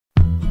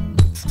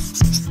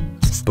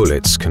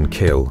bullets can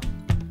kill.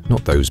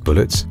 Not those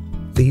bullets,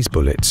 these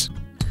bullets.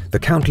 The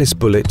countless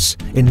bullets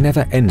in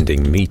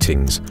never-ending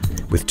meetings,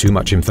 with too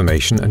much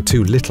information and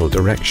too little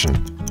direction,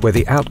 where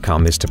the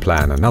outcome is to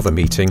plan another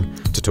meeting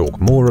to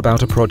talk more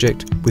about a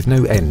project with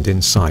no end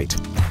in sight.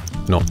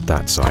 Not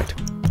that site.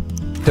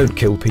 Don't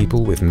kill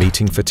people with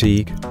meeting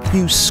fatigue.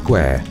 Use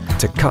SCQUARE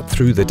to cut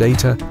through the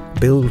data,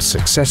 build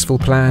successful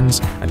plans,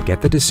 and get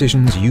the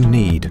decisions you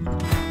need.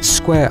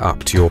 Square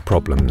up to your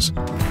problems.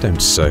 Don't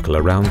circle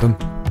around them.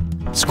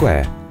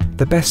 SCQUARE,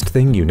 the best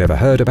thing you never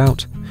heard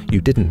about, you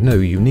didn't know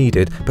you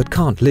needed but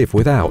can't live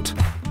without.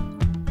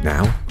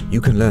 Now, you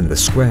can learn the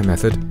SCQUARE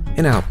method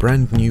in our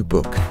brand new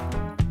book.